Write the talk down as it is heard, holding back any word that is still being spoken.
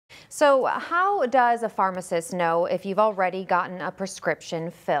So how does a pharmacist know if you've already gotten a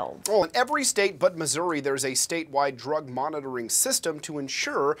prescription filled? Well, in every state but Missouri, there's a statewide drug monitoring system to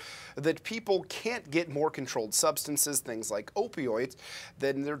ensure that people can't get more controlled substances, things like opioids,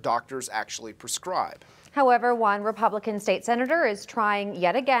 than their doctors actually prescribe. However, one Republican state senator is trying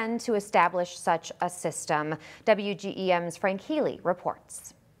yet again to establish such a system. WGEM's Frank Healy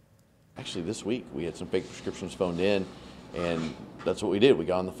reports. Actually, this week we had some fake prescriptions phoned in, and that's what we did. We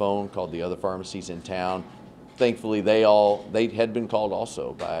got on the phone, called the other pharmacies in town. Thankfully, they had been called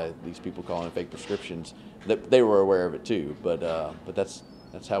also by these people calling fake prescriptions. They were aware of it too, but that's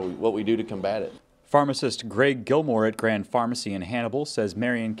what we do to combat it. Pharmacist Greg Gilmore at Grand Pharmacy in Hannibal says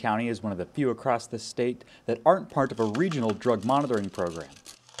Marion County is one of the few across the state that aren't part of a regional drug monitoring program,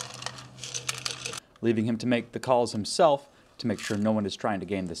 leaving him to make the calls himself to make sure no one is trying to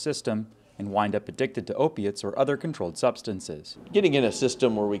game the system and wind up addicted to opiates or other controlled substances. Getting in a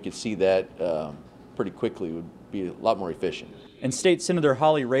system where we could see that pretty quickly would be a lot more efficient. And State Senator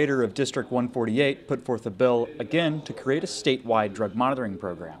Holly Rader of District 148 put forth a bill again to create a statewide drug monitoring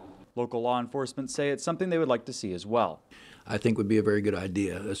program. Local law enforcement say it's something they would like to see as well. I think would be a very good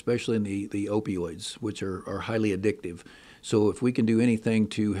idea, especially in the opioids, which are highly addictive. So if we can do anything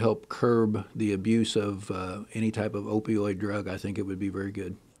to help curb the abuse of any type of opioid drug, I think it would be very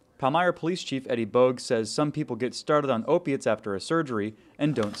good. Palmyra Police Chief Eddie Bogue says some people get started on opiates after a surgery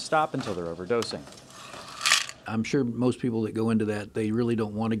and don't stop until they're overdosing. I'm sure most people that go into that, they really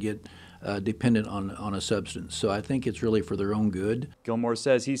don't want to get dependent on a substance. So I think it's really for their own good. Gilmore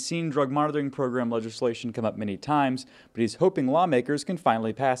says he's seen drug monitoring program legislation come up many times, but he's hoping lawmakers can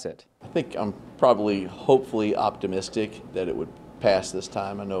finally pass it. I think I'm hopefully optimistic that it would pass this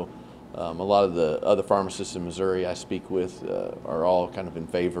time. I know a lot of the other pharmacists in Missouri I speak with are all kind of in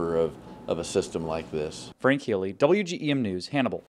favor of a system like this. Frank Healy, WGEM News, Hannibal.